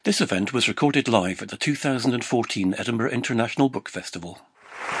This event was recorded live at the 2014 Edinburgh International Book Festival.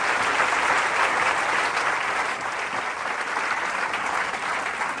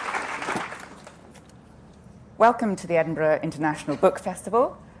 Welcome to the Edinburgh International Book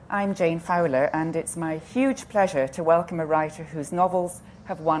Festival. I'm Jane Fowler, and it's my huge pleasure to welcome a writer whose novels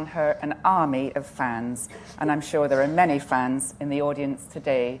have won her an army of fans, and I'm sure there are many fans in the audience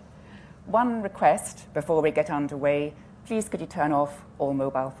today. One request before we get underway: please could you turn off all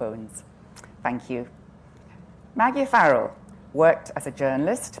mobile phones? Thank you. Maggie O'Farrell worked as a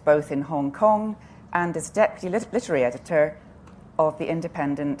journalist both in Hong Kong and as deputy literary editor of The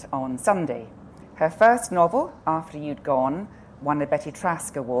Independent on Sunday. Her first novel, After You'd Gone, won the Betty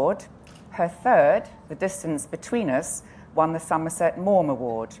Trask Award. Her third, The Distance Between Us, won the Somerset Maugham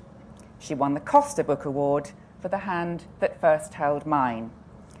Award. She won the Costa Book Award for The Hand That First Held Mine.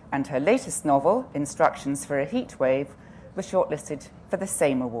 And her latest novel, Instructions for a Heatwave, was shortlisted for the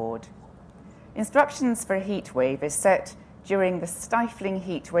same award. Instructions for a Heatwave is set during the stifling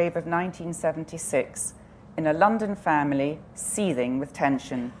heatwave of 1976 in a London family seething with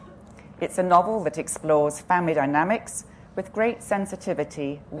tension. It's a novel that explores family dynamics with great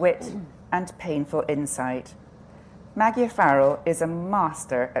sensitivity, wit, and painful insight. Maggie O'Farrell is a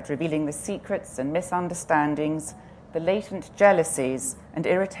master at revealing the secrets and misunderstandings, the latent jealousies and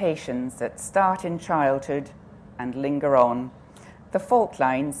irritations that start in childhood and linger on, the fault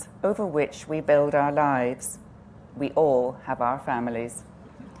lines over which we build our lives. We all have our families.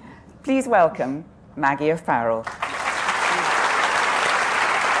 Please welcome Maggie O'Farrell.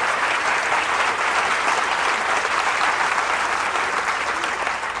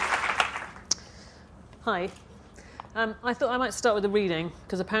 Hi. I thought I might start with the reading,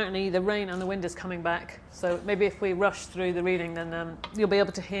 because apparently the rain and the wind is coming back. So maybe if we rush through the reading, then you'll be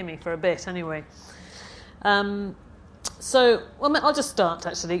able to hear me for a bit anyway. I'll just start,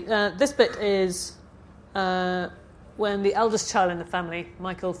 actually. This bit is when the eldest child in the family,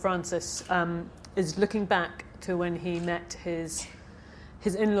 Michael Francis, is looking back to when he met his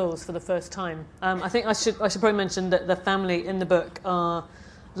in-laws for the first time. I think I should probably mention that the family in the book are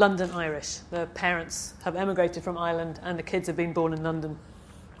London Irish. The parents have emigrated from Ireland and the kids have been born in London.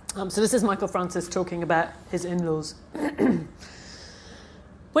 So this is Michael Francis talking about his in-laws.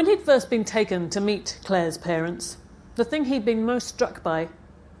 When he'd first been taken to meet Claire's parents, the thing he'd been most struck by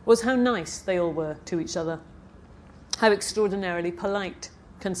was how nice they all were to each other, how extraordinarily polite,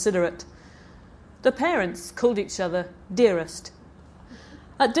 considerate. The parents called each other dearest.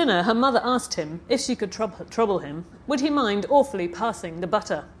 At dinner, her mother asked him if she could trouble him, would he mind awfully passing the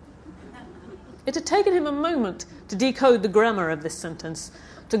butter? It had taken him a moment to decode the grammar of this sentence,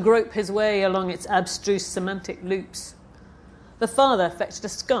 to grope his way along its abstruse semantic loops. The father fetched a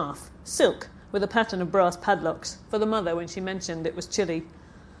scarf, silk, with a pattern of brass padlocks, for the mother when she mentioned it was chilly.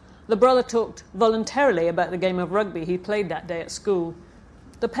 The brother talked voluntarily about the game of rugby he played that day at school.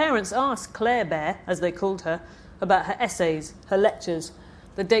 The parents asked Claire Bear, as they called her, about her essays, her lectures,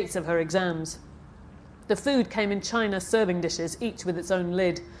 the dates of her exams. The food came in china serving dishes, each with its own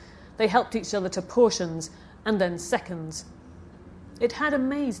lid. They helped each other to portions and then seconds. It had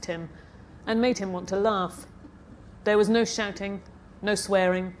amazed him and made him want to laugh. There was no shouting, no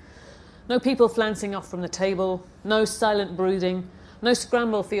swearing, no people flouncing off from the table, no silent brooding, no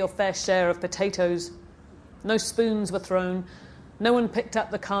scramble for your fair share of potatoes. No spoons were thrown. No one picked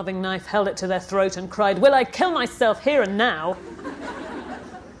up the carving knife, held it to their throat and cried, "Will I kill myself here and now?"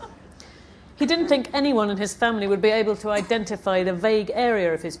 He didn't think anyone in his family would be able to identify the vague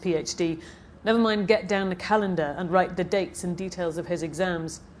area of his PhD, never mind get down the calendar and write the dates and details of his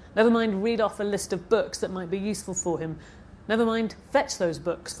exams. Never mind read off a list of books that might be useful for him. Never mind fetch those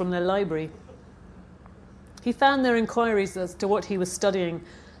books from their library. He found their inquiries as to what he was studying,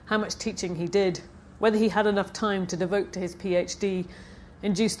 how much teaching he did, whether he had enough time to devote to his PhD,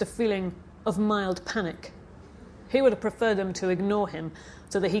 induced a feeling of mild panic. He would have preferred them to ignore him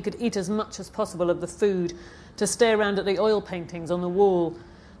so that he could eat as much as possible of the food, to stare around at the oil paintings on the wall,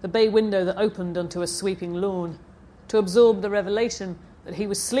 the bay window that opened onto a sweeping lawn, to absorb the revelation that he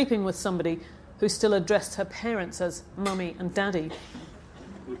was sleeping with somebody who still addressed her parents as mummy and daddy.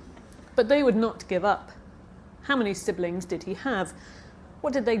 But they would not give up. How many siblings did he have?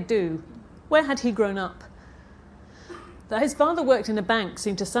 What did they do? Where had he grown up? That his father worked in a bank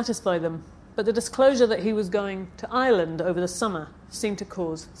seemed to satisfy them, but the disclosure that he was going to Ireland over the summer seemed to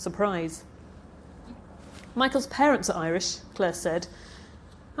cause surprise. Michael's parents are Irish, Claire said,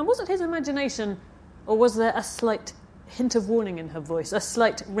 and was it his imagination, or was there a slight hint of warning in her voice, a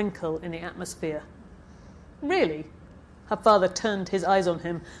slight wrinkle in the atmosphere? Really? Her father turned his eyes on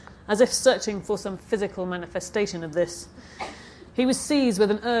him, as if searching for some physical manifestation of this. He was seized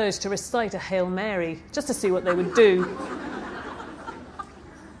with an urge to recite a Hail Mary, just to see what they would do.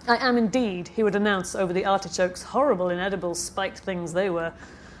 I am indeed, he would announce over the artichokes, horrible, inedible, spiked things they were.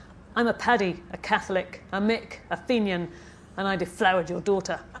 I'm a Paddy, a Catholic, a Mick, a Fenian, and I deflowered your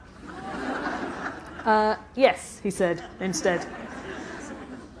daughter. Yes, he said, instead.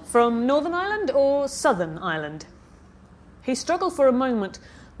 From Northern Ireland or Southern Ireland? He struggled for a moment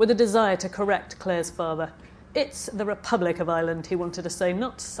with a desire to correct Claire's father. It's the Republic of Ireland, he wanted to say,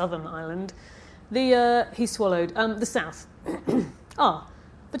 not Southern Ireland. He swallowed. The South. Ah,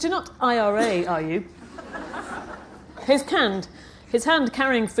 but you're not IRA, are you? His hand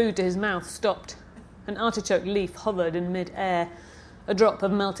carrying food to his mouth stopped. An artichoke leaf hovered in mid-air. A drop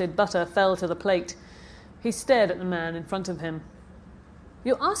of melted butter fell to the plate. He stared at the man in front of him.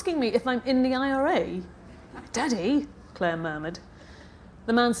 You're asking me if I'm in the IRA? Daddy, Claire murmured.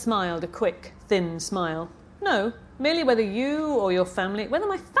 The man smiled, a quick, thin smile. No, merely whether you or your family, whether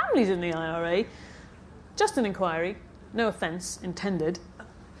my family's in the IRA. Just an inquiry. No offence intended.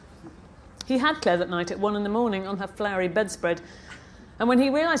 He had Claire that night at 1 a.m. on her flowery bedspread, and when he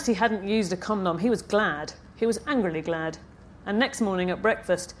realised he hadn't used a condom, he was glad. He was angrily glad. And next morning at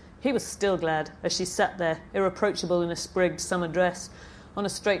breakfast, he was still glad as she sat there, irreproachable in a sprigged summer dress, on a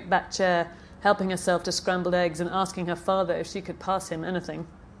straight-back chair, helping herself to scrambled eggs and asking her father if she could pass him anything.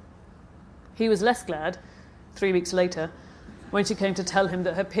 He was less glad, 3 weeks later, when she came to tell him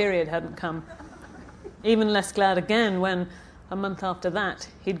that her period hadn't come. Even less glad again when, a month after that,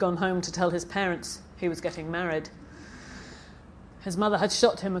 he'd gone home to tell his parents he was getting married. His mother had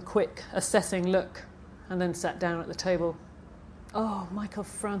shot him a quick, assessing look, and then sat down at the table. Oh, Michael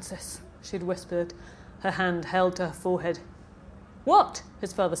Francis, she'd whispered, her hand held to her forehead. What?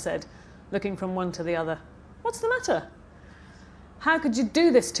 His father said, looking from one to the other. What's the matter? How could you do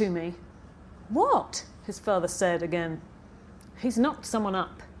this to me? What? His father said again. He's knocked someone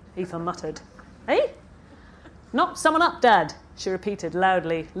up, Aoife muttered. Eh? Knocked someone up, Dad, she repeated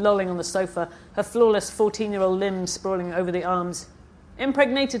loudly, lolling on the sofa, her flawless 14-year-old limbs sprawling over the arms.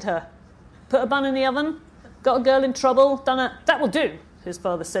 Impregnated her. Put a bun in the oven? Got a girl in trouble? Done a... That will do, his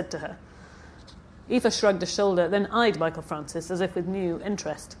father said to her. Aoife shrugged a shoulder, then eyed Michael Francis as if with new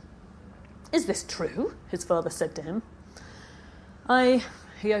interest. Is this true? His father said to him.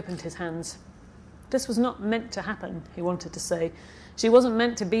 He opened his hands. This was not meant to happen, he wanted to say. She wasn't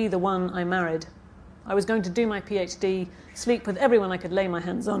meant to be the one I married. I was going to do my PhD, sleep with everyone I could lay my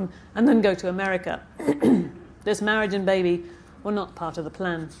hands on, and then go to America. This marriage and baby were not part of the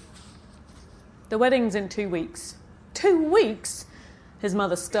plan. The wedding's in 2 weeks. 2 weeks? His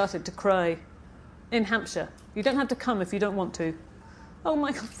mother started to cry. In Hampshire. You don't have to come if you don't want to. Oh,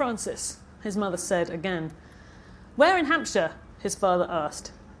 Michael Francis, his mother said again. Where in Hampshire? His father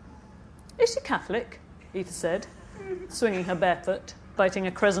asked. Is she Catholic? Aoife said, swinging her barefoot, biting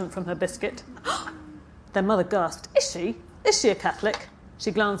a crescent from her biscuit. Their mother gasped. Is she? Is she a Catholic?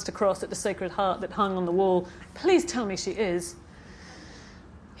 She glanced across at the Sacred Heart that hung on the wall. Please tell me she is.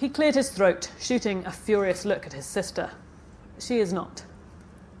 He cleared his throat, shooting a furious look at his sister. She is not.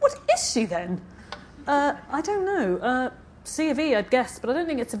 What is she then? I don't know. C of E, I'd guess, but I don't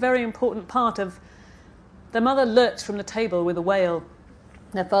think it's a very important part of... Their mother lurched from the table with a wail.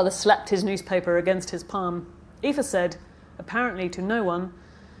 Their father slapped his newspaper against his palm. Aoife said, apparently to no one,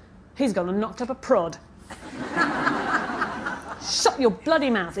 he's gone and knocked up a prod. Shut your bloody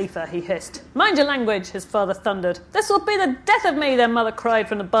mouth, Aoife, he hissed. Mind your language, his father thundered. This will be the death of me, their mother cried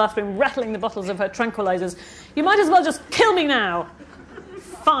from the bathroom, rattling the bottles of her tranquilizers. You might as well just kill me now.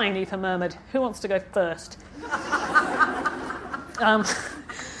 Fine, Aoife murmured. Who wants to go first?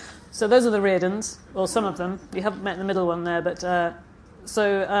 So those are the Reardons, or some of them. You haven't met the middle one there, but...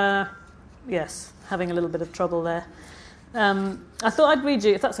 yes, having a little bit of trouble there. I thought I'd read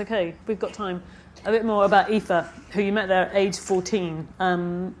you, if that's okay, we've got time, a bit more about Aoife, who you met there at age 14,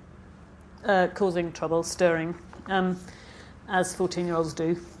 causing trouble, stirring, as 14-year-olds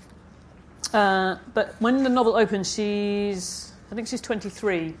do. But when the novel opens, I think she's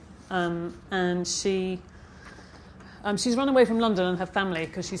 23, and she's run away from London and her family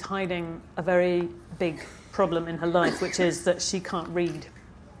because she's hiding a very big problem in her life, which is that she can't read.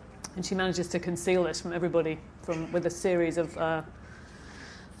 And she manages to conceal this from everybody with a series of I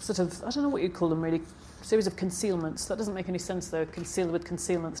don't know what you'd call them really, series of concealments. That doesn't make any sense though, concealed with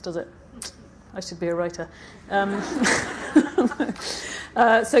concealments, does it? I should be a writer.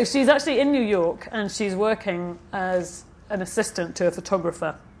 So she's actually in New York and she's working as an assistant to a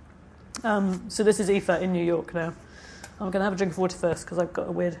photographer. So this is Aoife in New York now. I'm going to have a drink of water first because I've got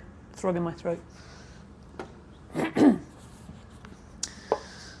a weird frog in my throat.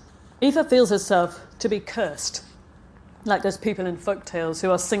 Aoife feels herself to be cursed. like those people in folk tales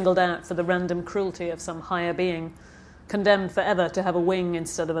who are singled out for the random cruelty of some higher being, condemned forever to have a wing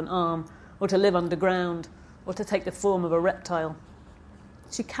instead of an arm, or to live underground, or to take the form of a reptile.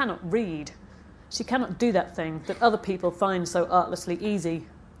 She cannot read. She cannot do that thing that other people find so artlessly easy,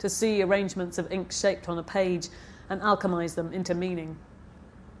 to see arrangements of ink shaped on a page and alchemise them into meaning.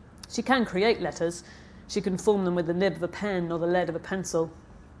 She can create letters. She can form them with the nib of a pen or the lead of a pencil,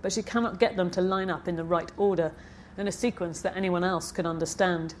 but she cannot get them to line up in the right order, in a sequence that anyone else could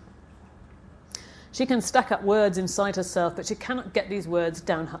understand. She can stack up words inside herself, but she cannot get these words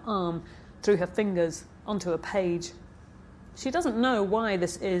down her arm, through her fingers, onto a page. She doesn't know why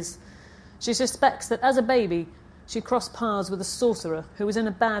this is. She suspects that as a baby, she crossed paths with a sorcerer who was in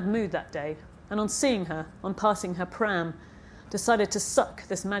a bad mood that day, and on seeing her, on passing her pram, decided to suck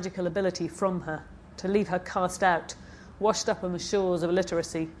this magical ability from her, to leave her cast out, washed up on the shores of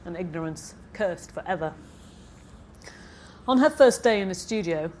illiteracy and ignorance, cursed forever. On her first day in the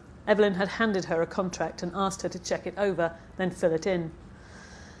studio, Evelyn had handed her a contract and asked her to check it over, then fill it in.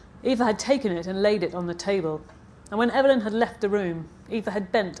 Eva had taken it and laid it on the table, and when Evelyn had left the room, Eva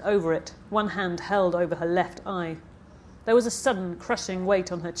had bent over it, one hand held over her left eye. There was a sudden, crushing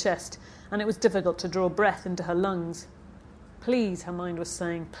weight on her chest, and it was difficult to draw breath into her lungs. Please, her mind was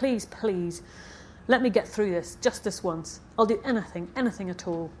saying, please, please, let me get through this, just this once. I'll do anything, anything at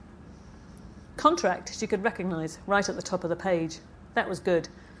all. Contract she could recognise right at the top of the page. That was good.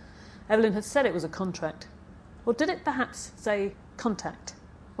 Evelyn had said it was a contract. Or did it perhaps say contact?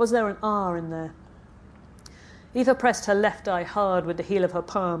 Was there an R in there? Eva pressed her left eye hard with the heel of her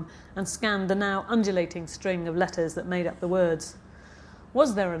palm and scanned the now undulating string of letters that made up the words.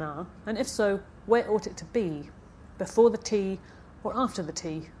 Was there an R? And if so, where ought it to be? Before the T, or after the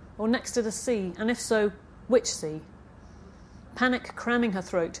T, or next to the C? And if so, which C? Panic cramming her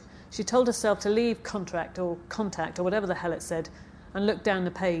throat, she told herself to leave contract or contact or whatever the hell it said, and look down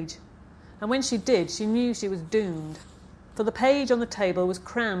the page. And when she did, she knew she was doomed. For the page on the table was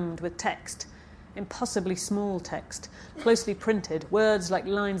crammed with text, impossibly small text, closely printed, words like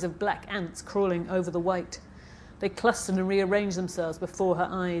lines of black ants crawling over the white. They clustered and rearranged themselves before her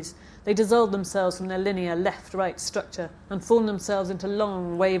eyes. They dissolved themselves from their linear left-right structure and formed themselves into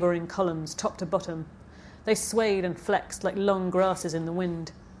long, wavering columns, top to bottom. They swayed and flexed like long grasses in the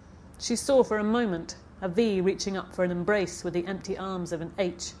wind. She saw for a moment a V reaching up for an embrace with the empty arms of an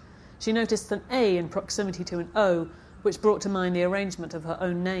H. She noticed an A in proximity to an O, which brought to mind the arrangement of her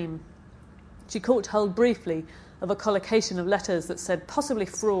own name. She caught hold briefly of a collocation of letters that said possibly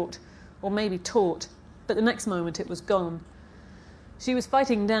fraught or maybe taught, but the next moment it was gone. She was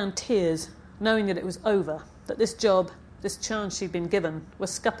fighting down tears, knowing that it was over, that this job, this chance she'd been given,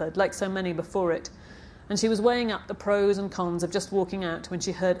 was scuppered like so many before it, and she was weighing up the pros and cons of just walking out when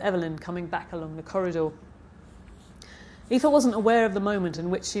she heard Evelyn coming back along the corridor. Eva wasn't aware of the moment in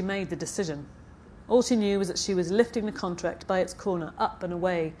which she made the decision. All she knew was that she was lifting the contract by its corner up and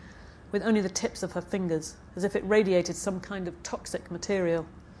away, with only the tips of her fingers, as if it radiated some kind of toxic material.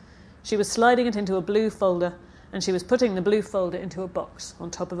 She was sliding it into a blue folder, and she was putting the blue folder into a box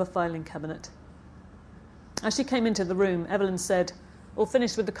on top of a filing cabinet. As she came into the room, Evelyn said, "All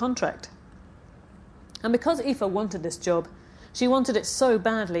finished with the contract?" And because Eva wanted this job, she wanted it so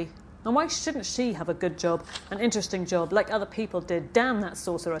badly, and why shouldn't she have a good job, an interesting job, like other people did? Damn that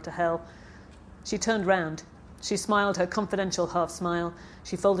sorcerer to hell. She turned round. She smiled her confidential half-smile.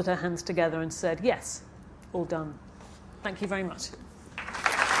 She folded her hands together and said, "Yes, all done. Thank you very much."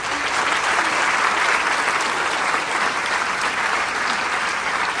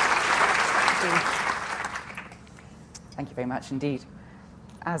 Thank you very much indeed.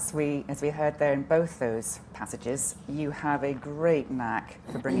 As we heard there in both those passages, you have a great knack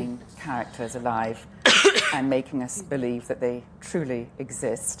for bringing characters alive and making us believe that they truly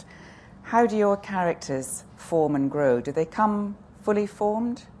exist. How do your characters form and grow? Do they come fully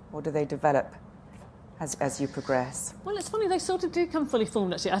formed, or do they develop as you progress? Well, it's funny, they sort of do come fully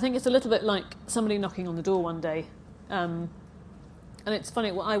formed, actually. I think it's a little bit like somebody knocking on the door one day. And it's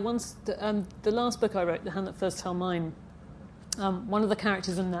funny, well, the last book I wrote, The Hand That First Held Mine, one of the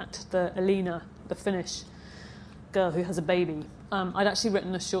characters in that, the Elena, the Finnish girl who has a baby, I'd actually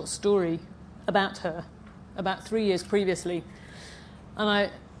written a short story about her about 3 years previously.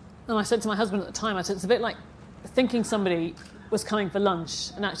 And I said to my husband at the time, I said, it's a bit like thinking somebody was coming for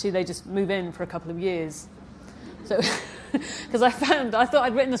lunch and actually they just move in for a couple of years. So, because I thought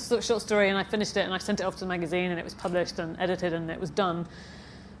I'd written a short story and I finished it and I sent it off to the magazine and it was published and edited and it was done.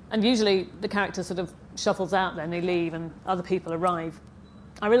 And usually the character sort of shuffles out then, they leave and other people arrive.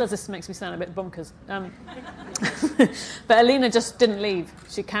 I realise this makes me sound a bit bonkers. But Alina just didn't leave.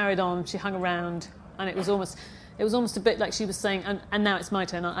 She carried on, she hung around, and it it was almost a bit like she was saying, and now it's my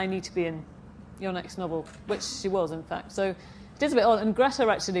turn, I need to be in your next novel, which she was, in fact. So it is a bit odd. And Greta,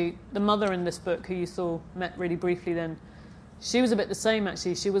 actually, the mother in this book, who you met really briefly then, she was a bit the same,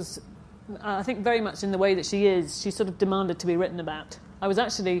 actually. She was, I think, very much in the way that she is, she sort of demanded to be written about. I was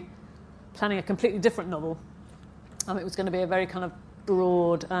actually planning a completely different novel. It was going to be a very kind of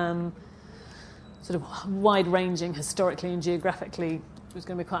broad, sort of wide-ranging, historically and geographically. It was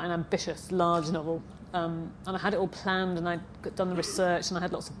going to be quite an ambitious, large novel. And I had it all planned, and I'd done the research, and I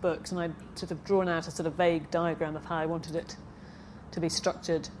had lots of books, and I'd sort of drawn out a sort of vague diagram of how I wanted it to be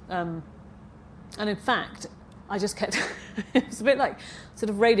structured. And in fact, I just kept... it was a bit like sort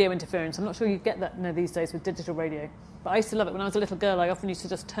of radio interference. I'm not sure you get that these days with digital radio. But I used to love it. When I was a little girl, I often used to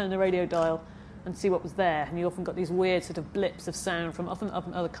just turn the radio dial and see what was there. And you often got these weird sort of blips of sound from often up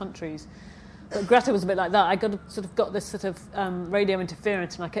in other countries. But Greta was a bit like that. I got this sort of radio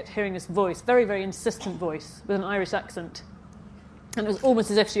interference, and I kept hearing this voice, very, very insistent voice, with an Irish accent. And it was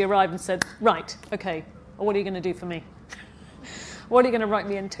almost as if she arrived and said, right, OK, well, what are you going to do for me? What are you going to write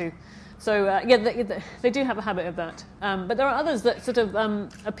me into? So, they do have a habit of that. But there are others that sort of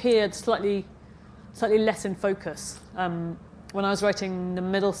appeared slightly less in focus. When I was writing the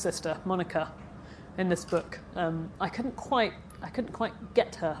middle sister, Monica, in this book, I couldn't quite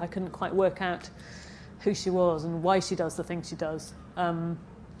get her. I couldn't quite work out who she was and why she does the things she does. And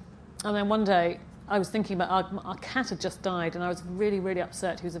then one day, I was thinking about our cat had just died, and I was really, really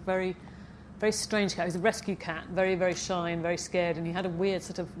upset. He was a very, very strange cat. He was a rescue cat, very, very shy and very scared, and he had a weird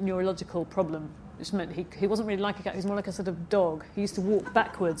sort of neurological problem, which meant he wasn't really like a cat. He was more like a sort of dog. He used to walk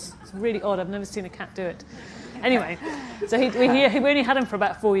backwards. It's really odd. I've never seen a cat do it. Anyway, so we only had him for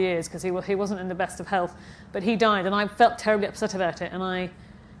about 4 years because he wasn't in the best of health. But he died, and I felt terribly upset about it. And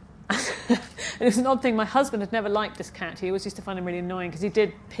it was an odd thing. My husband had never liked this cat. He always used to find him really annoying because he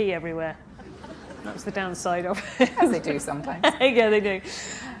did pee everywhere. That was the downside of it. As they do sometimes. Yeah, they do.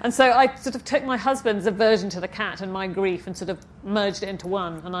 And so I sort of took my husband's aversion to the cat and my grief and sort of merged it into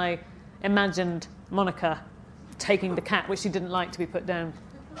one. And I imagined Monica taking the cat, which she didn't like to be put down.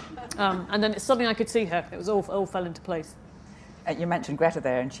 And then suddenly I could see her. It was all fell into place. You mentioned Greta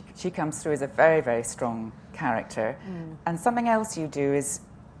there, and she comes through as a very, very strong character. And something else you do is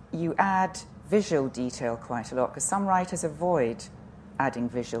you add visual detail quite a lot, because some writers avoid adding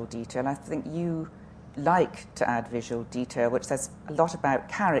visual detail. I think you like to add visual detail, which says a lot about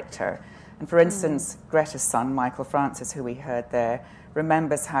character. And for instance, Greta's son, Michael Francis, who we heard there,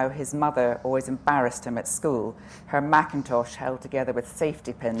 remembers how his mother always embarrassed him at school. Her Macintosh held together with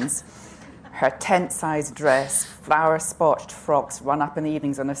safety pins, her tent-sized dress, flower-spotched frocks run up in the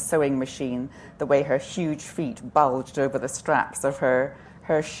evenings on a sewing machine, the way her huge feet bulged over the straps of her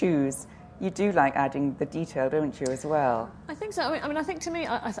shoes. You do like adding the detail, don't you, as well? I think so. I mean, I think to me,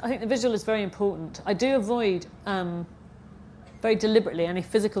 I think the visual is very important. I do avoid very deliberately any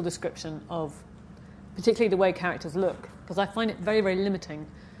physical description of particularly the way characters look, because I find it very, very limiting.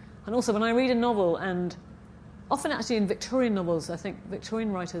 And also, when I read a novel, and often actually in Victorian novels, I think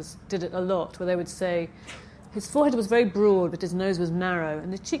Victorian writers did it a lot, where they would say his forehead was very broad, but his nose was narrow,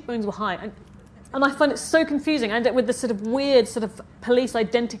 and his cheekbones were high. And I find it so confusing. I end up with this sort of weird sort of police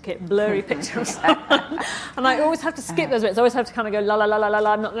identikit blurry picture of someone. And I always have to skip those bits. I always have to kind of go la la la la la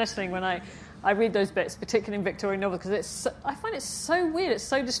la. I'm not listening when I read those bits, particularly in Victorian novels, because I find it so weird. It's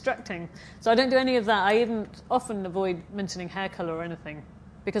so distracting. So I don't do any of that. I even often avoid mentioning hair colour or anything,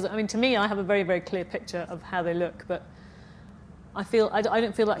 because I mean, to me, I have a very, very clear picture of how they look. But I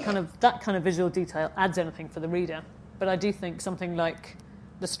don't feel that kind of visual detail adds anything for the reader. But I do think something like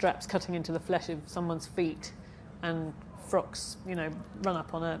the straps cutting into the flesh of someone's feet, and frocks, run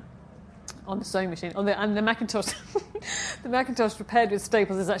up on the sewing machine. And the Macintosh, the Macintosh prepared with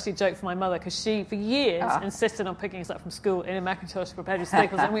staples is actually a joke for my mother, because she, for years, insisted on picking us up from school in a Macintosh prepared with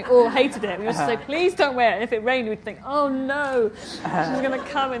staples, and we all hated it. We used to say, please don't wear it. And if it rained, we'd think, oh no, she's going to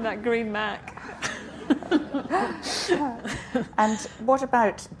come in that green Mac. And what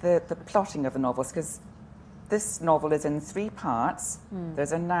about the plotting of the novels? Because this novel is in 3 parts.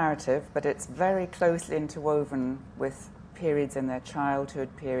 There's a narrative, but it's very closely interwoven with periods in their childhood,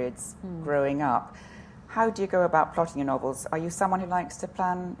 periods growing up. How do you go about plotting your novels? Are you someone who likes to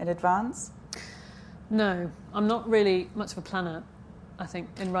plan in advance? No, I'm not really much of a planner, I think,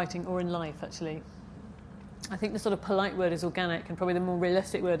 in writing or in life, actually. I think the sort of polite word is organic, and probably the more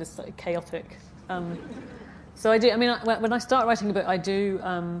realistic word is sort of chaotic. So I do, when I start writing a book,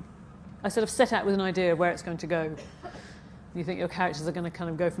 I sort of set out with an idea of where it's going to go. You think your characters are going to kind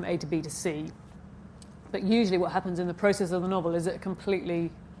of go from A to B to C. But usually what happens in the process of the novel is it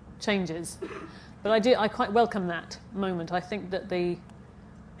completely changes. But I quite welcome that moment. I think that the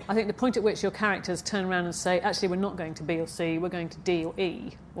I think the point at which your characters turn around and say, actually, we're not going to B or C, we're going to D or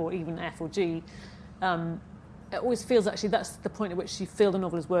E, or even F or G, it always feels actually that's the point at which you feel the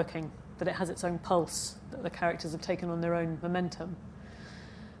novel is working, that it has its own pulse, that the characters have taken on their own momentum.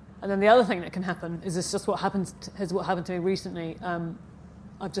 And then the other thing that can happen is this just what happened to me recently.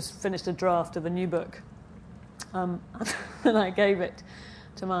 I've just finished a draft of a new book, and I gave it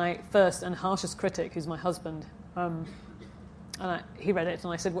to my first and harshest critic, who's my husband. He read it,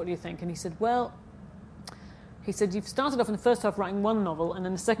 and I said, "What do you think?" And he said, "Well," he said, "you've started off in the first half writing one novel, and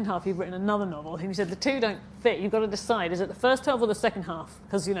in the second half you've written another novel." And he said, "The two don't fit. You've got to decide, is it the first half or the second half?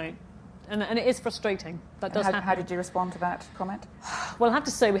 Because, you know," and it is frustrating. That does happen. How did you respond to that comment? Well, I have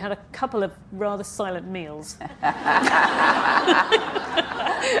to say we had a couple of rather silent meals.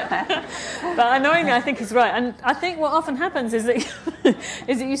 But annoyingly, I think he's right. And I think what often happens is that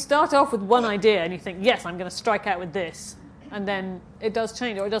you start off with one idea and you think, yes, I'm going to strike out with this. And then it does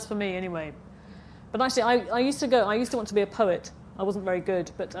change, or it does for me anyway. But actually, I used to want to be a poet. I wasn't very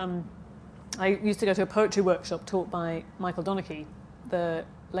good, but I used to go to a poetry workshop taught by Michael Donaghy, the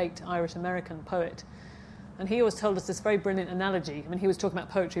late Irish-American poet. And he always told us this very brilliant analogy. I mean, he was talking about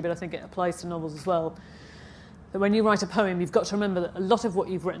poetry, but I think it applies to novels as well. That when you write a poem, you've got to remember that a lot of what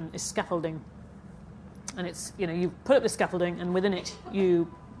you've written is scaffolding. And it's, you know, you put up the scaffolding, and within it,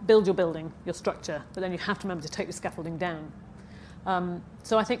 you build your building, your structure, but then you have to remember to take the scaffolding down.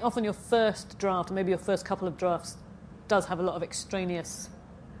 So I think often your first draft, or maybe your first couple of drafts, does have a lot of extraneous,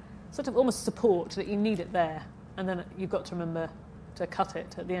 sort of almost support that you need it there, and then you've got to remember to cut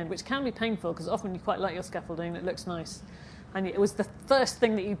it at the end, which can be painful because often you quite like your scaffolding, it looks nice, and it was the first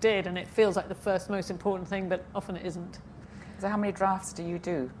thing that you did, and it feels like the first most important thing, but often it isn't. So how many drafts do you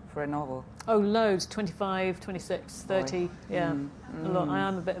do for a novel? Oh, loads, 25, 26, 30, yeah, a lot. I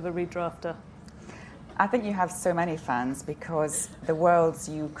am a bit of a redrafter. I think you have so many fans because the worlds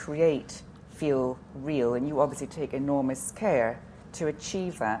you create feel real, and you obviously take enormous care to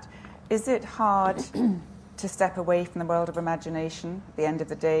achieve that. Is it hard to step away from the world of imagination at the end of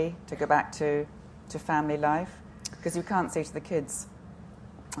the day, to go back to family life? Because you can't say to the kids,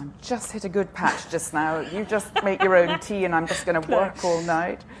 "I've just hit a good patch just now, you just make your own tea and I'm just going to work all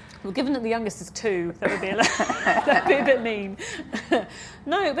night." Well, given that the youngest is 2, that would be that'd be a bit mean.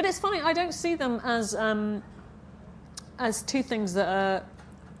 No, but it's funny. I don't see them as two things that are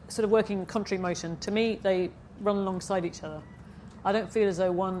sort of working in contrary motion. To me, they run alongside each other. I don't feel as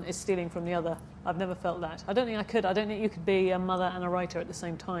though one is stealing from the other. I've never felt that. I don't think I could. I don't think you could be a mother and a writer at the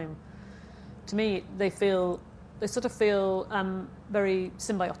same time. To me, they sort of feel very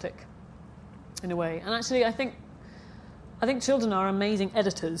symbiotic in a way. And actually, I think children are amazing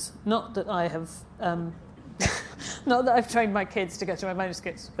editors. Not that I have, not that I've trained my kids to go through my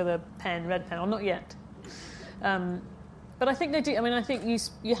manuscripts with a red pen, or not yet. But I think they do. I mean, I think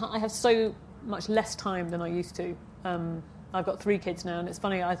I have so much less time than I used to. I've got 3 kids now, and it's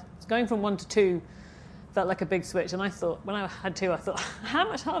funny. Going from 1 to 2 felt like a big switch. And I thought, when I had 2, I thought, how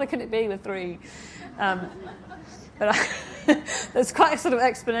much harder can it be with 3? But there's quite a sort of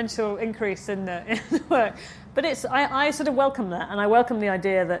exponential increase in the work. But I sort of welcome that, and I welcome the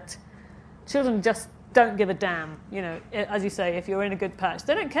idea that children just don't give a damn. You know, as you say, if you're in a good patch,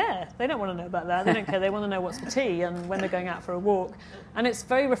 they don't care. They don't want to know about that. They don't care. They want to know what's for tea and when they're going out for a walk. And it's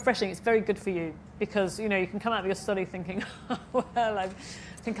very refreshing. It's very good for you because, you know, you can come out of your study thinking, oh, well, I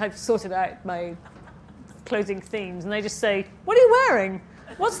think I've sorted out my closing themes, and they just say, "What are you wearing?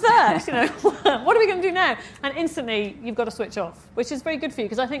 What's that? You know, what are we going to do now?" And instantly you've got to switch off, which is very good for you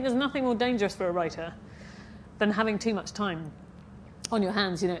because I think there's nothing more dangerous for a writer than having too much time on your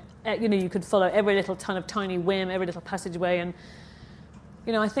hands. You know, you could follow every little tiny whim, every little passageway, and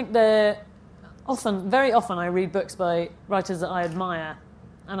you know, I think very often I read books by writers that I admire,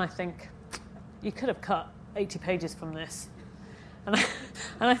 and I think you could have cut 80 pages from this. And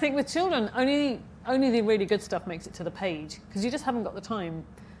I think with children, only the really good stuff makes it to the page because you just haven't got the time.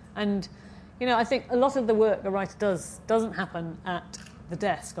 And you know, I think a lot of the work a writer doesn't happen at the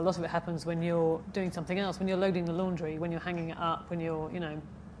desk. A lot of it happens when you're doing something else, when you're loading the laundry, when you're hanging it up, when you're, you know,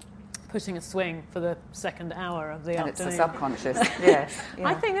 pushing a swing for the second hour of the afternoon. And it's the subconscious, yes. Yeah.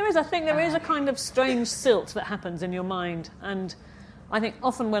 I think there is a kind of strange silt that happens in your mind, and I think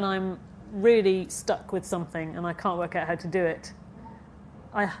often when I'm really stuck with something and I can't work out how to do it,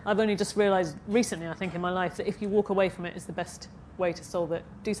 I've only just realised recently, I think, in my life that if you walk away from it is the best way to solve it.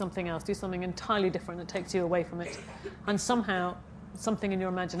 Do something else. Do something entirely different that takes you away from it. And somehow, something in your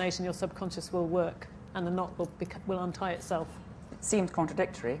imagination, your subconscious will work, and the knot will untie itself. It seems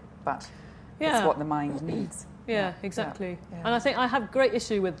contradictory, but it's what the mind needs. Yeah, exactly. Yeah. And I think I have great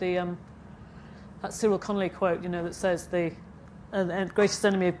issue with the that Cyril Connolly quote, you know, that says the the greatest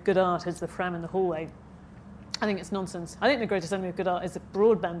enemy of good art is the fram in the hallway. I think it's nonsense. I think the greatest enemy of good art is the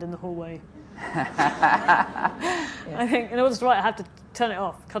broadband in the hallway. Yes. I think in order to write, I have to turn it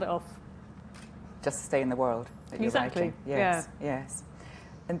off, cut it off. Just to stay in the world that you're writing. Yes, yes.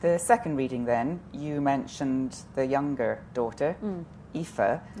 In the second reading then, you mentioned the younger daughter,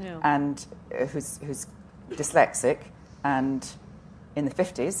 Aoife, and who's dyslexic, and in the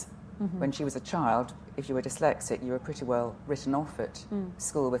 50s, when she was a child, if you were dyslexic, you were pretty well written off at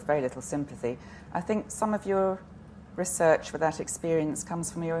school with very little sympathy. I think some of your research for that experience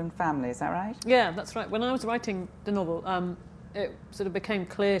comes from your own family, is that right? Yeah, that's right. When I was writing the novel, it sort of became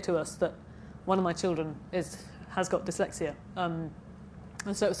clear to us that one of my children has got dyslexia. And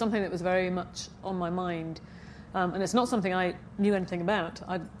so it was something that was very much on my mind. And it's not something I knew anything about.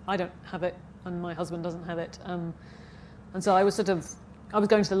 I don't have it, and my husband doesn't have it. And so I was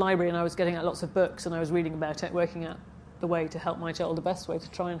going to the library and I was getting out lots of books and I was reading about it, working out the way to help my child, the best way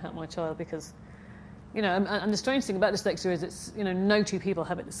to try and help my child, because, and the strange thing about dyslexia is it's, no two people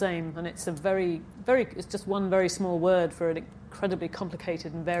have it the same, and it's a very, very, it's just one very small word for an incredibly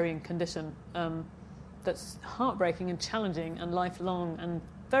complicated and varying condition that's heartbreaking and challenging and lifelong and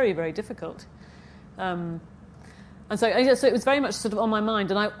very, very difficult. And so it was very much sort of on my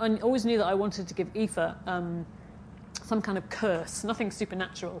mind, and I always knew that I wanted to give Aoife some kind of curse, nothing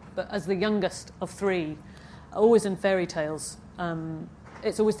supernatural, but as the youngest of three, always in fairy tales,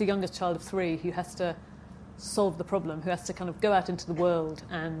 it's always the youngest child of three who has to solve the problem, who has to kind of go out into the world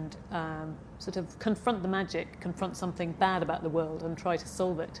and sort of confront the magic, confront something bad about the world and try to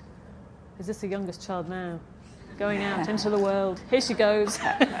solve it. Is this the youngest child now? Going out into the world. Here she goes.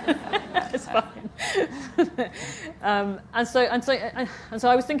 It's fine. And so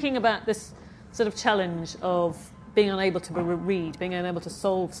I was thinking about this sort of challenge of being unable to read, being unable to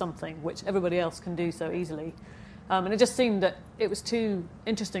solve something which everybody else can do so easily. And it just seemed that it was too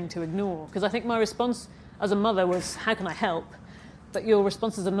interesting to ignore, because I think my response as a mother was, how can I help? But your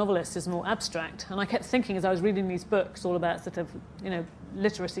response as a novelist is more abstract. And I kept thinking as I was reading these books all about sort of,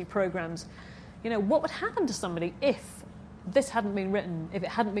 literacy programs, what would happen to somebody if this hadn't been written, if it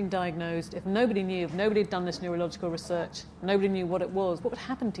hadn't been diagnosed, if nobody knew, if nobody had done this neurological research, nobody knew what it was, what would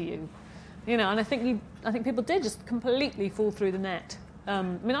happen to you? And I think people did just completely fall through the net. I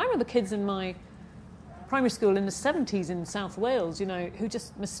remember kids in my primary school in the 70s in South Wales, who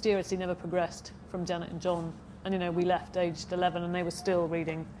just mysteriously never progressed from Janet and John. And, we left aged 11 and they were still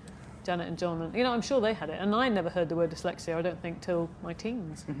reading Janet and John. And, I'm sure they had it. And I never heard the word dyslexia, I don't think, till my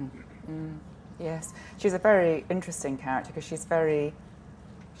teens. Yes. She's a very interesting character because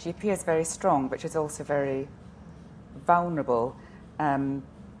she appears very strong, but she's also very vulnerable. And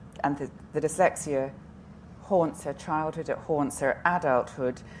the dyslexia haunts her childhood, it haunts her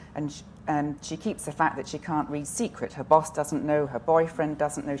adulthood, and she keeps the fact that she can't read secret. Her boss doesn't know, her boyfriend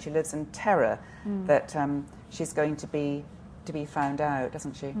doesn't know. She lives in terror that she's going to be found out,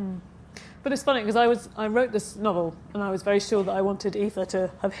 doesn't she? But it's funny because I wrote this novel and I was very sure that I wanted Aoife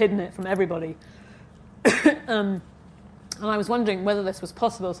to have hidden it from everybody. And I was wondering whether this was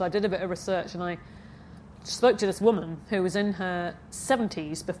possible, so I did a bit of research and I spoke to this woman who was in her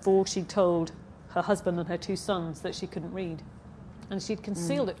 70s before she told her husband and her two sons that she couldn't read. And she'd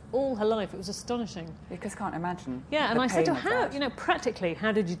concealed it all her life. It was astonishing. You just can't imagine. Yeah, and I said to her, how, practically,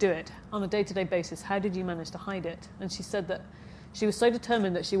 how did you do it on a day-to-day basis? How did you manage to hide it? And she said that she was so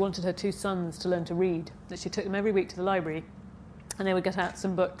determined that she wanted her two sons to learn to read that she took them every week to the library and they would get out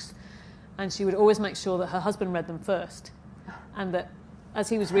some books and she would always make sure that her husband read them first, and that as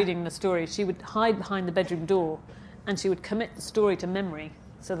he was reading the story, she would hide behind the bedroom door and she would commit the story to memory.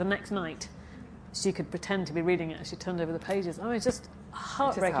 So the next night, she could pretend to be reading it as she turned over the pages. It's just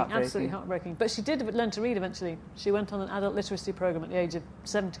heartbreaking, absolutely heartbreaking. But she did learn to read eventually. She went on an adult literacy program at the age of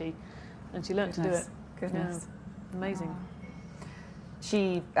 70 and she learned to do it. Goodness. Yeah, amazing.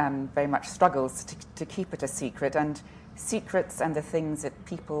 She very much struggles to keep it a secret, and secrets and the things that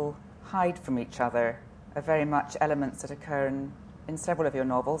people hide from each other are very much elements that occur in several of your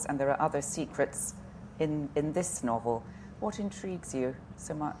novels, and there are other secrets in this novel. What intrigues you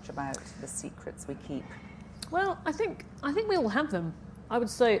so much about the secrets we keep? Well, I think we all have them. I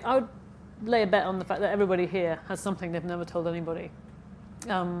would lay a bet on the fact that everybody here has something they've never told anybody.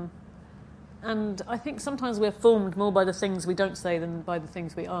 And I think sometimes we're formed more by the things we don't say than by the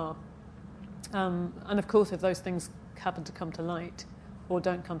things we are. And of course, if those things happen to come to light or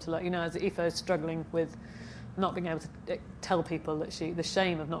don't come to light, as Aoife is struggling with not being able to tell people that the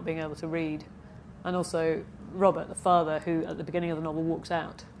shame of not being able to read, and also Robert, the father, who at the beginning of the novel walks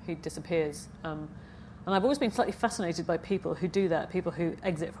out, he disappears. And I've always been slightly fascinated by people who do that, people who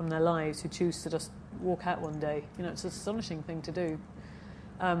exit from their lives, who choose to just walk out one day. It's an astonishing thing to do.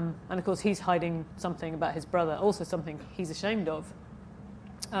 And of course, he's hiding something about his brother, also something he's ashamed of.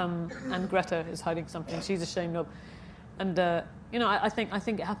 And Greta is hiding something she's ashamed of. And I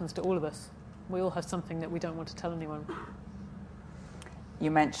think it happens to all of us. We all have something that we don't want to tell anyone. You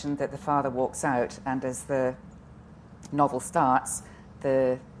mentioned that the father walks out, and as the novel starts,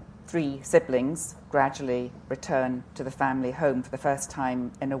 the 3 siblings gradually return to the family home for the first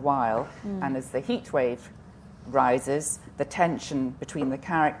time in a while. And as the heatwave rises, the tension between the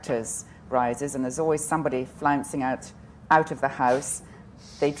characters rises, and there's always somebody flouncing out of the house.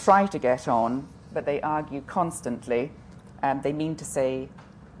 They try to get on, but they argue constantly. They mean to say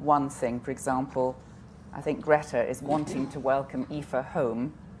one thing. For example, I think Greta is wanting to welcome Aoife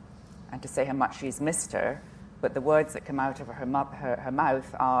home and to say how much she's missed her, but the words that come out of her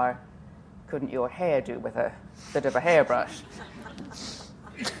mouth are, "Couldn't your hair do with a bit of a hairbrush?"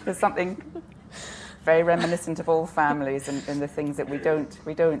 There's something very reminiscent of all families and the things that we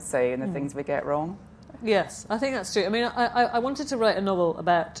don't say and the things we get wrong. Yes, I think that's true. I mean, I wanted to write a novel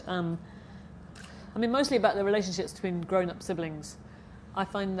about, mostly about the relationships between grown-up siblings. I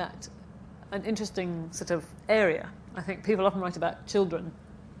find that an interesting sort of area. I think people often write about children,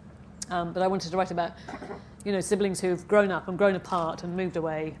 but I wanted to write about, siblings who've grown up and grown apart and moved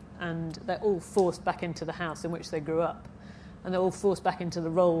away, and they're all forced back into the house in which they grew up, and they're all forced back into the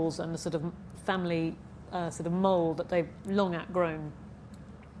roles and the sort of family sort of mould that they've long outgrown,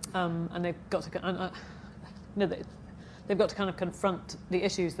 and they've got to they've got to kind of confront the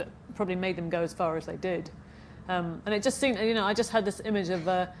issues that probably made them go as far as they did, and it just seemed, I just had this image of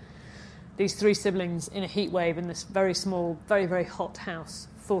these 3 siblings in a heat wave in this very small, very, very hot house,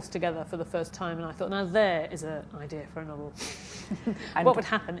 forced together for the first time, and I thought, now there is an idea for a novel. What would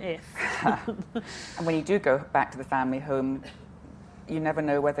happen if? And when you do go back to the family home, you never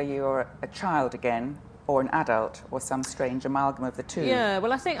know whether you're a child again or an adult or some strange amalgam of the two. Yeah,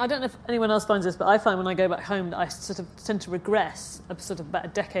 well, I don't know if anyone else finds this, but I find when I go back home that I sort of tend to regress sort of about a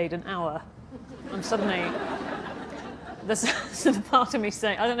decade an hour. And suddenly there's sort of part of me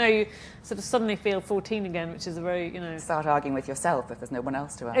saying, I don't know, you sort of suddenly feel 14 again, which is a very, Start arguing with yourself if there's no one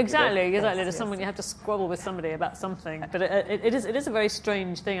else to argue Exactly. with. There's someone, you have to squabble with somebody about something. But it is a very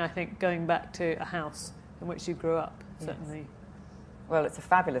strange thing, I think, going back to a house in which you grew up, certainly. Yes. Well, it's a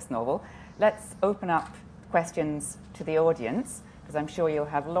fabulous novel. Let's open up questions to the audience, because I'm sure you'll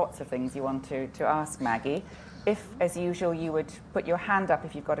have lots of things you want to ask Maggie. If, as usual, you would put your hand up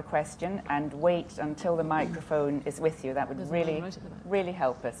if you've got a question and wait until the microphone is with you, that would really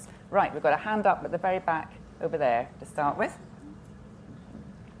help us. Right, we've got a hand up at the very back over there to start with.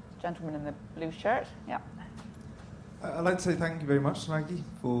 Gentleman in the blue shirt, yeah. I'd like to say thank you very much, Maggie,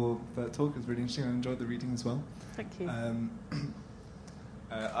 for that talk. It was really interesting. I enjoyed the reading as well. Thank you.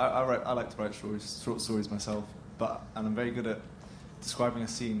 I like to write short stories myself, and I'm very good at describing a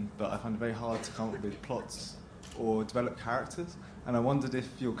scene, but I find it very hard to come up with plots or develop characters. And I wondered if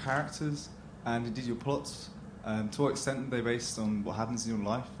your characters and indeed your plots, to what extent are they based on what happens in your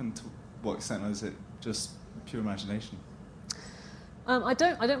life, and to what extent is it just pure imagination? I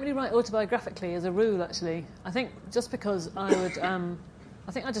don't really write autobiographically as a rule, actually. I think just because I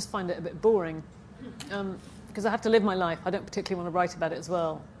think I just find it a bit boring. Because I have to live my life. I don't particularly want to write about it as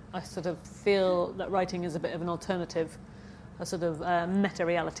well. I sort of feel that writing is a bit of an alternative, a sort of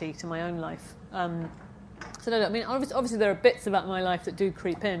meta-reality to my own life. So no, I mean, obviously there are bits about my life that do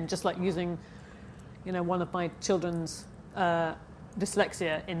creep in, just like using, one of my children's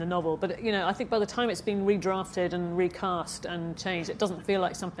dyslexia in the novel. But, I think by the time it's been redrafted and recast and changed, it doesn't feel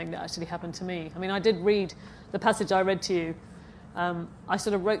like something that actually happened to me. I mean, I did read the passage I read to you. I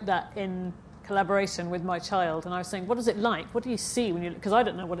sort of wrote that in collaboration with my child, and I was saying, what is it like? What do you see when you... Because I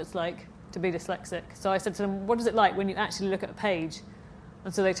don't know what it's like to be dyslexic. So I said to them, what is it like when you actually look at a page?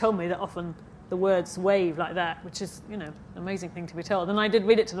 And so they told me that often the words wave like that, which is, an amazing thing to be told. And I did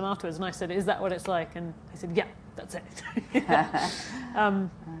read it to them afterwards, and I said, is that what it's like? And they said, yeah, that's it.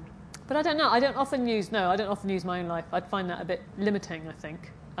 But I don't know. I don't often use my own life. I'd find that a bit limiting, I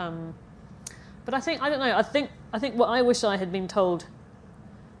think. But I think what I wish I had been told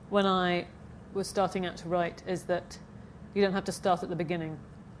when I was starting out to write is that you don't have to start at the beginning,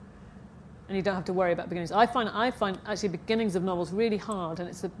 and you don't have to worry about beginnings. I find actually beginnings of novels really hard, and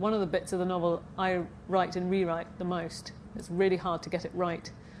it's one of the bits of the novel I write and rewrite the most. It's really hard to get it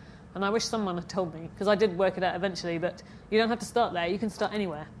right, and I wish someone had told me, because I did work it out eventually, that you don't have to start there. You can start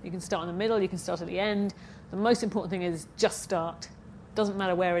anywhere. You can start in the middle, you can start at the end. The most important thing is just start. Doesn't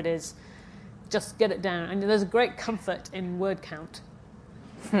matter where it is, just get it down. And there's a great comfort in word count.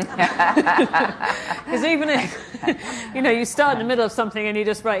 Because even if, you start in the middle of something and you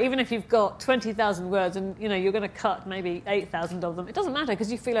just write, even if you've got 20,000 words and, you're going to cut maybe 8,000 of them, it doesn't matter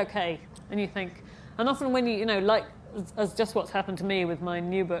because you feel okay. And you think, and often when like, as just what's happened to me with my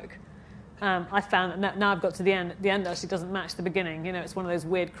new book, I found that now I've got to the end actually doesn't match the beginning. It's one of those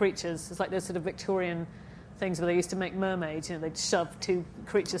weird creatures. It's like those sort of Victorian things where they used to make mermaids. They'd shove two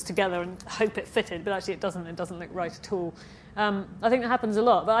creatures together and hope it fitted, but actually it doesn't. It doesn't look right at all. I think that happens a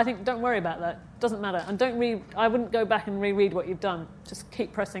lot, but I think don't worry about that. It doesn't matter. And I wouldn't go back and reread what you've done. Just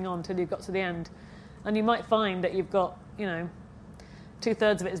keep pressing on till you've got to the end. And you might find that you've got,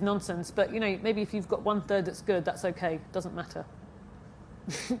 2/3 of it is nonsense, but, maybe if you've got 1/3 that's good, that's okay. It doesn't matter.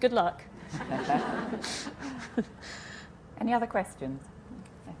 Good luck. Any other questions?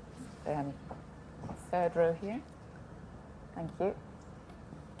 Third row here. Thank you.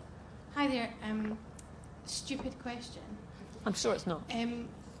 Hi there. Stupid question. I'm sure it's not.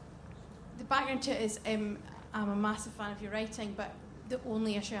 The background to it is I'm a massive fan of your writing, but the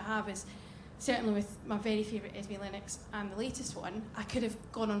only issue I have is, certainly with my very favourite Esme Lennox and the latest one, I could have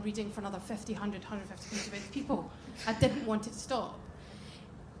gone on reading for another 50, 100, 150 pages about people. I didn't want it to stop.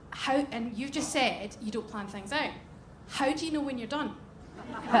 And you've just said you don't plan things out. How do you know when you're done?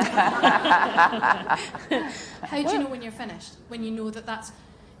 How do you know when you're finished? When you know that's...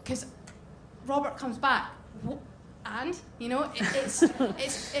 Because Robert comes back, and, it's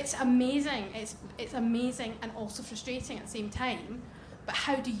amazing. It's amazing and also frustrating at the same time. But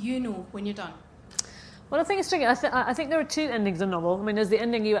how do you know when you're done? Well, I think it's tricky. I think there are two endings of the novel. I mean, there's the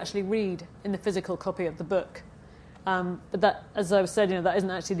ending you actually read in the physical copy of the book. But that, as I said, that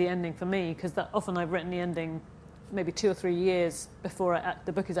isn't actually the ending for me, because that often I've written the ending maybe 2 or 3 years before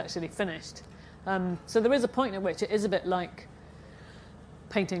the book is actually finished. So there is a point at which it is a bit like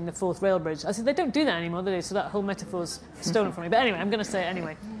painting the fourth rail bridge. I said they don't do that anymore, do they? So that whole metaphor's stolen from me. But anyway, I'm going to say it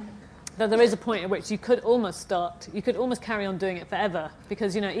anyway. That there is a point at which you could almost carry on doing it forever,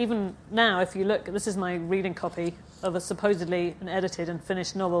 because even now, if you look, this is my reading copy of a supposedly an edited and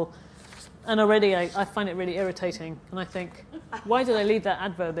finished novel. And already I find it really irritating. And I think, why did I leave that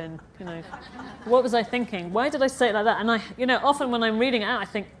adverb in? What was I thinking? Why did I say it like that? And often when I'm reading it out, I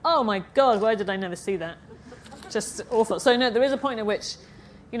think, oh my God, why did I never see that? Just awful. So no, there is a point at which,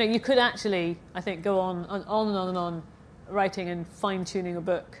 you could actually, I think, go on and on writing and fine-tuning a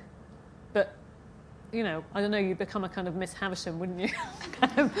book. But, I don't know, you'd become a kind of Miss Havisham, wouldn't you?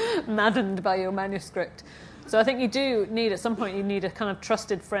 Kind of maddened by your manuscript. So I think you do need, at some point, you need a kind of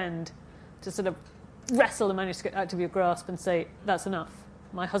trusted friend to sort of wrestle the manuscript out of your grasp and say, that's enough.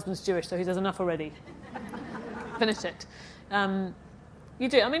 My husband's Jewish, so he says enough already. Finish it. You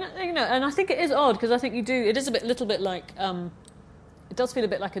do. I mean, and I think it is odd, because I think you do, it is a little bit like, it does feel a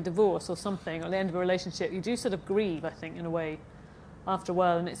bit like a divorce or something, or the end of a relationship. You do sort of grieve, I think, in a way, after a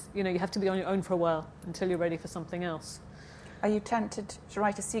while, and it's, you have to be on your own for a while until you're ready for something else. Are you tempted to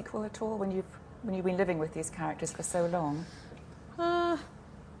write a sequel at all when you've been living with these characters for so long?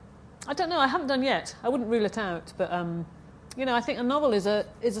 I don't know. I haven't done yet. I wouldn't rule it out, but I think a novel is a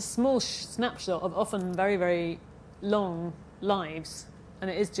small snapshot of often very, very long lives, and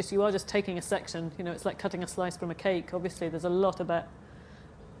it is just, you are just taking a section. It's like cutting a slice from a cake. Obviously, there's a lot about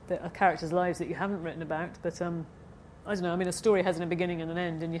the characters' lives that you haven't written about, but I don't know. I mean, a story has a beginning and an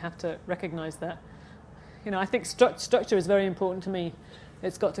end, and you have to recognise that. I think structure is very important to me.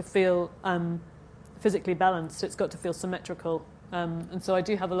 It's got to feel physically balanced. It's got to feel symmetrical. And so I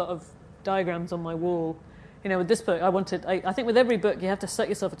do have a lot of diagrams on my wall. With this book, I think with every book, you have to set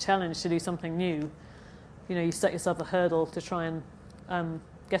yourself a challenge to do something new. You set yourself a hurdle to try and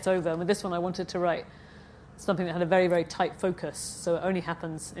get over. And with this one, I wanted to write something that had a very, very tight focus. So it only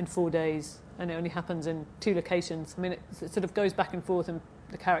happens in 4 days, and it only happens in 2 locations. I mean, it sort of goes back and forth in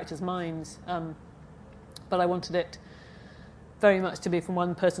the characters' minds. But I wanted it very much to be from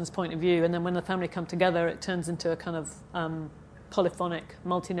one person's point of view. And then when the family come together, it turns into a kind of polyphonic,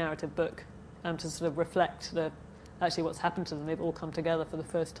 multi-narrative book to sort of reflect actually what's happened to them. They've all come together for the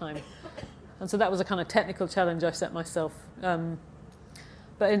first time. And so that was a kind of technical challenge I set myself.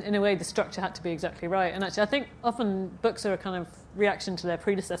 But in a way, the structure had to be exactly right. And actually, I think often books are a kind of reaction to their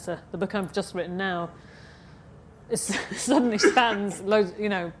predecessor. The book I've just written now suddenly spans loads,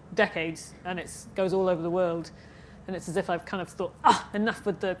 decades, and it goes all over the world. And it's as if I've kind of thought, enough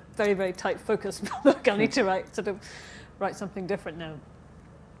with the very, very tight focus book. I need to write something different now.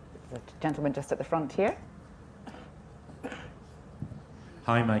 The gentleman just at the front here.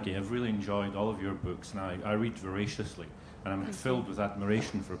 Hi Maggie, I've really enjoyed all of your books, and I read voraciously, and I'm filled with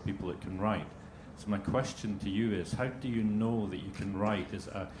admiration for people that can write. So my question to you is, how do you know that you can write? Is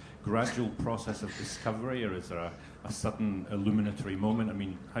it a gradual process of discovery, or is there a sudden illuminatory moment? I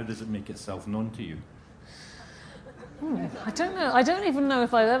mean, how does it make itself known to you? I don't know. I don't even know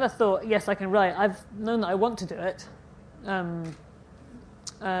if I've ever thought, yes, I can write. I've known that I want to do it. And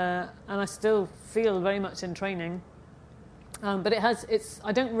I still feel very much in training. But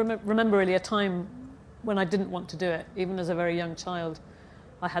I don't remember really a time when I didn't want to do it. Even as a very young child,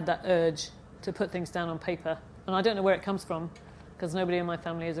 I had that urge to put things down on paper. And I don't know where it comes from, because nobody in my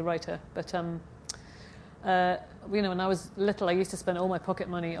family is a writer. But, when I was little, I used to spend all my pocket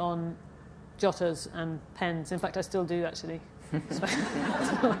money on jotters and pens. In fact, I still do, actually. Spend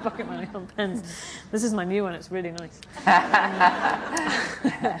all my pocket money on pens. This is my new one. It's really nice.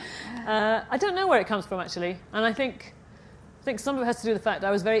 I don't know where it comes from, actually. And I think some of it has to do with the fact I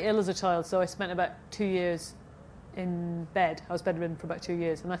was very ill as a child, so I spent about 2 years in bed. I was bedridden for about 2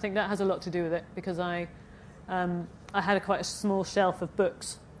 years. And I think that has a lot to do with it, because I had quite a small shelf of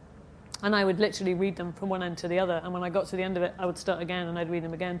books, and I would literally read them from one end to the other. And when I got to the end of it, I would start again, and I'd read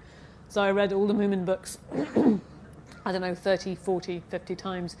them again. So I read all the Moomin books, I don't know, 30, 40, 50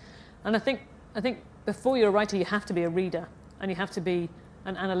 times. And I think before you're a writer, you have to be a reader, and you have to be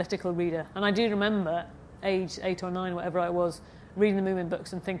an analytical reader. And I do remember, age 8 or 9, whatever I was, reading the Moomin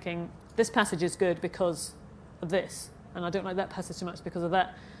books and thinking, this passage is good because of this, and I don't like that passage too much because of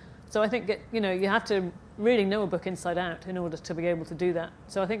that. So I think you have to really know a book inside out in order to be able to do that.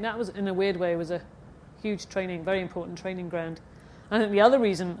 So I think that was, in a weird way, was a huge training, very important training ground. I think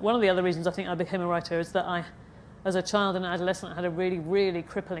one of the other reasons I think I became a writer is that I, as a child and adolescent, had a really, really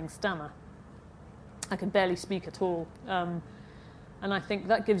crippling stammer. I could barely speak at all. And I think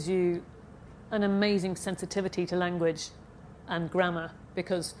that gives you an amazing sensitivity to language and grammar,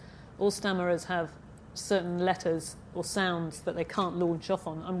 because all stammerers have certain letters or sounds that they can't launch off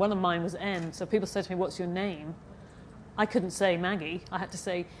on. And one of mine was N. So people said to me, "What's your name?" I couldn't say Maggie. I had to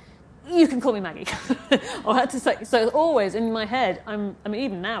say, "You can call me Maggie." Or I had to say, so always in my head, I mean,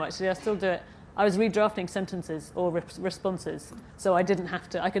 even now, actually, I still do it. I was redrafting sentences or responses, so I didn't have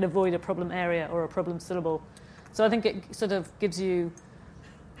to, I could avoid a problem area or a problem syllable. So I think it sort of gives you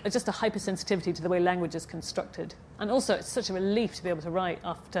just a hypersensitivity to the way language is constructed. And also, it's such a relief to be able to write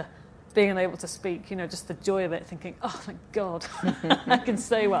after being able to speak, just the joy of it, thinking, oh, thank God, I can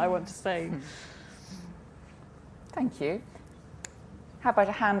say what I want to say. Thank you. How about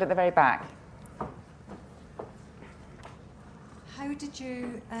a hand at the very back? How did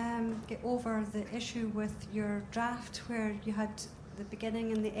you get over the issue with your draft where you had the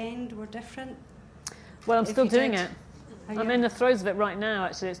beginning and the end were different? Well, I'm still doing it. I'm in the throes of it right now,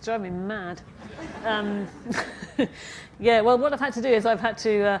 actually. It's driving me mad. Yeah, well, what I've had to do is I've had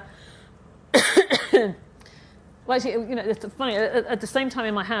to... well, actually, it's funny. At the same time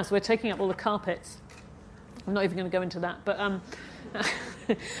in my house, we're taking up all the carpets. I'm not even going to go into that, but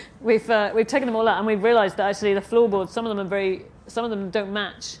we've taken them all out, and we've realised that actually the floorboards, some of them don't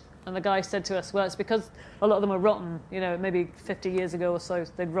match. And the guy said to us, well, it's because a lot of them are rotten. Maybe 50 years ago or so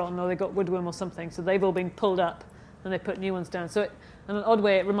they'd rotten, or they got woodworm or something. So they've all been pulled up, and they put new ones down. So in an odd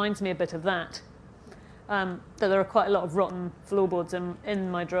way, it reminds me a bit of that. That there are quite a lot of rotten floorboards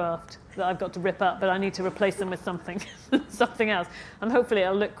in my draft that I've got to rip up, but I need to replace them with something else. And hopefully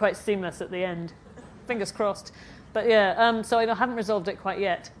it'll look quite seamless at the end. Fingers crossed. But yeah, so I haven't resolved it quite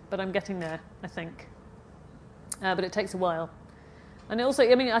yet, but I'm getting there, I think. But it takes a while. And also,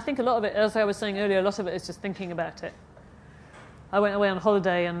 I think a lot of it, as I was saying earlier, a lot of it is just thinking about it. I went away on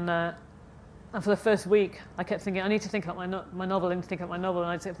holiday, and for the first week, I kept thinking, I need to think about my novel, I need to think about my novel,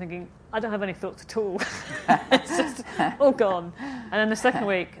 and I kept thinking, I don't have any thoughts at all. It's just all gone. And then the second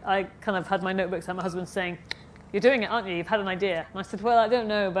week, I kind of had my notebooks, and my husband saying, "You're doing it, aren't you? You've had an idea." And I said, well, I don't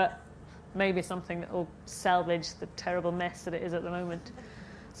know, but maybe something that will salvage the terrible mess that it is at the moment.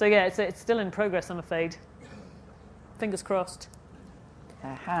 So yeah, it's still in progress, I'm afraid. Fingers crossed.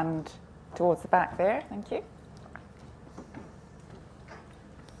 A hand towards the back there, thank you.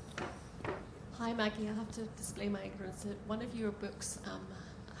 Hi Maggie, I have to display my ignorance. One of your books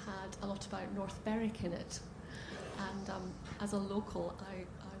had a lot about North Berwick in it, and as a local, I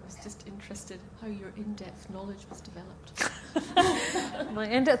was just interested how your in-depth knowledge was developed. My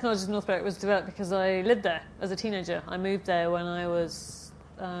in-depth knowledge of North Berwick was developed because I lived there as a teenager. I moved there when I was,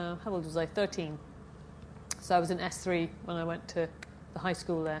 how old was I? 13. So I was in S3 when I went to the high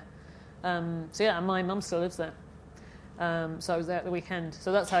school there. So yeah, my mum still lives there. So I was there at the weekend.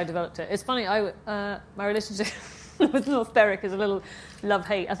 So that's how I developed it. It's funny, my relationship with North Berwick is a little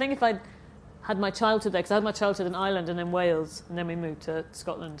love-hate. I think if I'd had my childhood there, because I had my childhood in Ireland and then Wales, and then we moved to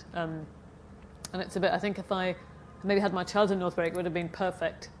Scotland. And it's a bit, I think if I maybe had my childhood in North Berwick, it would have been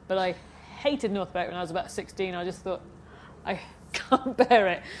perfect. But I hated North Berwick when I was about 16. I just thought, I can't bear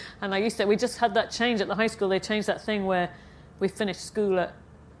it. And we just had that change at the high school. They changed that thing where we finished school at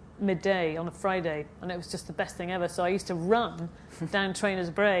midday on a Friday, and it was just the best thing ever. So I used to run down Trainers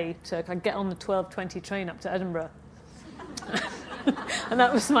Bray to get on the 12:20 train up to Edinburgh. And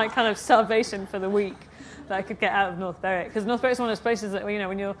that was my kind of salvation for the week, that I could get out of North Berwick. Because North Berwick's one of those places that,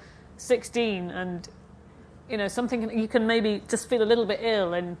 when you're 16 and, something, you can maybe just feel a little bit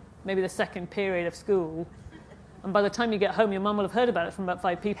ill in maybe the second period of school. And by the time you get home, your mum will have heard about it from about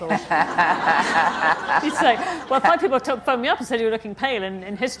 5 people. You'd say, well, 5 people phoned me up and said you were looking pale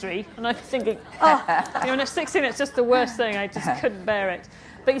in history. And I'm thinking, when I'm 16, it's just the worst thing. I just couldn't bear it.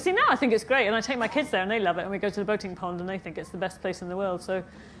 But you see, now I think it's great. And I take my kids there and they love it. And we go to the boating pond and they think it's the best place in the world. So,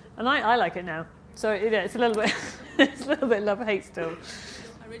 and I like it now. So it's a little bit, it's a little bit love-hate still.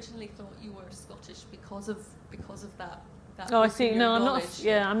 I originally thought you were Scottish because of that. Oh, I see. No, I'm not.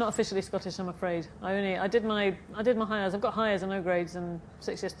 Yeah, I'm not officially Scottish, I'm afraid. I did my hires. I've got hires and no grades and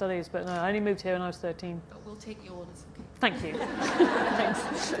 6-year studies, but no, I only moved here when I was 13. But we'll take you on. It's okay. Thank you.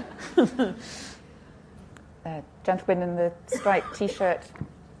 Thanks. Gentleman in the striped T-shirt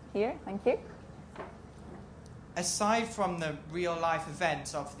here. Thank you. Aside from the real-life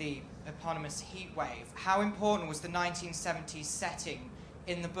event of the eponymous Heatwave, how important was the 1970s setting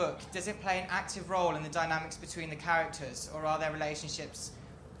in the book? Does it play an active role in the dynamics between the characters, or are their relationships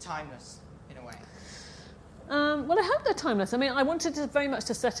timeless in a way? Well, I hope they're timeless. I mean, I wanted very much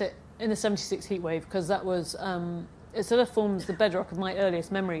to set it in the 76 Heatwave because that was, it sort of forms the bedrock of my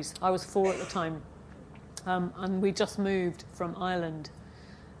earliest memories. I was 4 at the time, and we just moved from Ireland.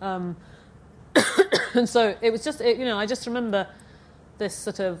 And so it was just, I just remember this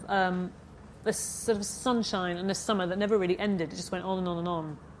sort of sunshine and this summer that never really ended. It just went on and on and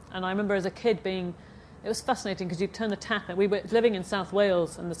on. And I remember as a kid it was fascinating because you'd turn the tap, and we were living in South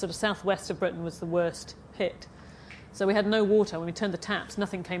Wales, and the sort of southwest of Britain was the worst hit. So we had no water. When we turned the taps,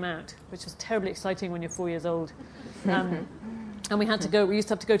 nothing came out, which was terribly exciting when you're 4 years old. And we used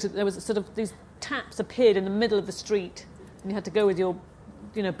to have to go to, there was sort of, these taps appeared in the middle of the street, and you had to go with your,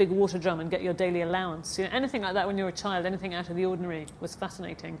 big water drum and get your daily allowance. Anything like that when you were a child, anything out of the ordinary was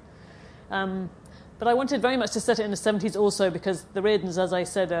fascinating. But I wanted very much to set it in the 70s also because the Reardons, as I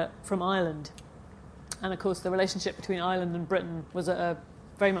said, are from Ireland. And, of course, the relationship between Ireland and Britain was at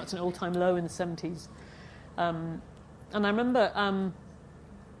very much an all-time low in the 70s. And I remember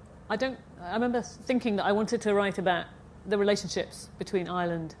I remember thinking that I wanted to write about the relationships between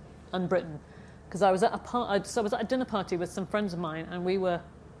Ireland and Britain because I was at a dinner party with some friends of mine, and we were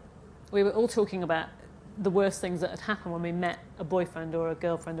all talking about the worst things that had happened when we met a boyfriend or a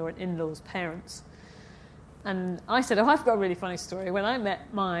girlfriend or an in-law's parents. And I said, I've got a really funny story. When I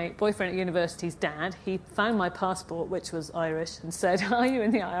met my boyfriend at university's dad, he found my passport, which was Irish, and said, are you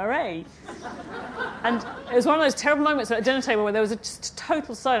in the IRA? And it was one of those terrible moments at a dinner table where there was just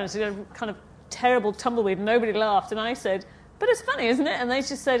total silence, a kind of terrible tumbleweed, and nobody laughed. And I said, but it's funny, isn't it? And they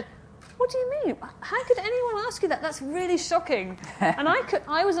just said, what do you mean? How could anyone ask you that? That's really shocking. And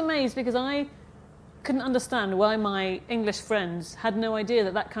I was amazed because I couldn't understand why my English friends had no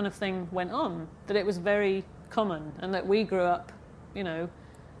idea that kind of thing went on, that it was very common, and that we grew up,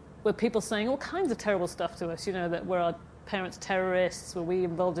 with people saying all kinds of terrible stuff to us, that were our parents terrorists, were we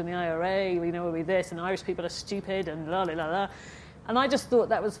involved in the IRA, were we this, and Irish people are stupid, and la la la la. And I just thought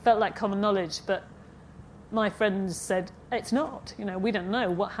felt like common knowledge, but my friends said, it's not, we don't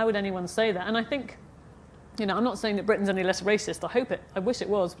know. How would anyone say that? And I think, I'm not saying that Britain's any less racist. I wish it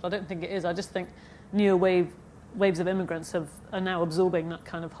was, but I don't think it is. I just think newer waves of immigrants are now absorbing that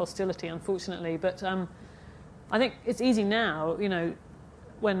kind of hostility, unfortunately. But I think it's easy now,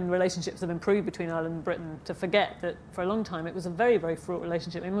 when relationships have improved between Ireland and Britain, to forget that for a long time it was a very, very fraught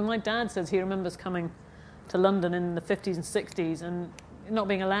relationship. I mean, my dad says he remembers coming to London in the 50s and 60s and not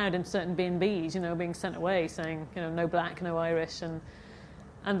being allowed in certain B&Bs, being sent away, saying, no black, no Irish. And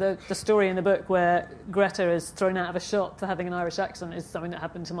the story in the book where Greta is thrown out of a shop for having an Irish accent is something that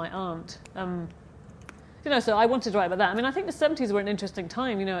happened to my aunt. So I wanted to write about that. I mean, I think the 70s were an interesting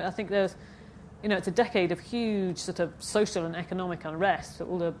time. I think there's, it's a decade of huge sort of social and economic unrest,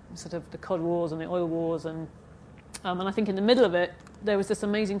 all the sort of the Cod Wars and the oil wars. And I think in the middle of it, there was this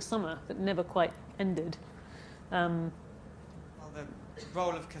amazing summer that never quite ended. The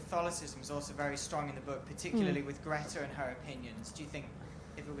role of Catholicism is also very strong in the book, particularly with Greta and her opinions. Do you think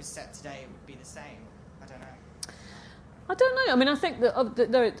if it was set today, it would be the same? I don't know. I mean, I think that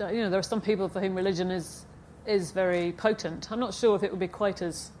there are some people for whom religion is very potent. I'm not sure if it would be quite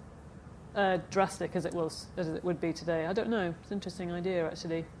as drastic as it would be today. I don't know. It's an interesting idea,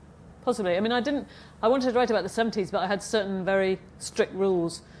 actually. Possibly. I mean, I wanted to write about the 70s, but I had certain very strict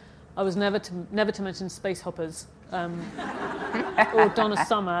rules. I was never to mention space hoppers or Donna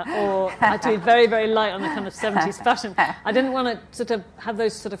Summer, or I had to be very, very light on the kind of 70s fashion. I didn't want to sort of have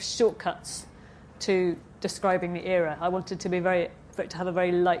those sort of shortcuts to describing the era. I wanted for it to have a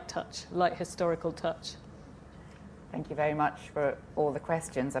very light historical touch. Thank you very much for all the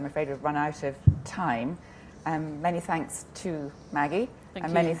questions. I'm afraid we've run out of time. Many thanks to Maggie,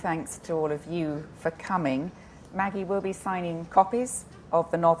 many thanks to all of you for coming. Maggie will be signing copies of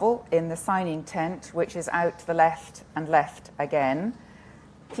the novel in the signing tent, which is out to the left and left again.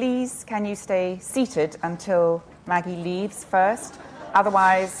 Please, can you stay seated until Maggie leaves first?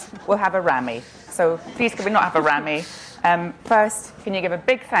 Otherwise, we'll have a Rammy. So please, can we not have a Rammy? First, can you give a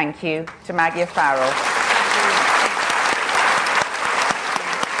big thank you to Maggie O'Farrell?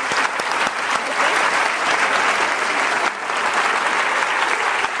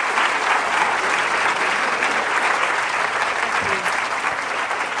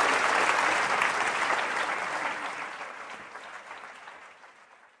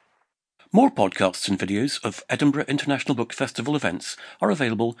 More podcasts and videos of Edinburgh International Book Festival events are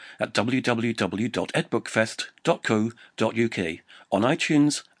available at www.edbookfest.co.uk on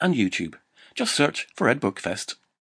iTunes and YouTube. Just search for Ed Book Fest.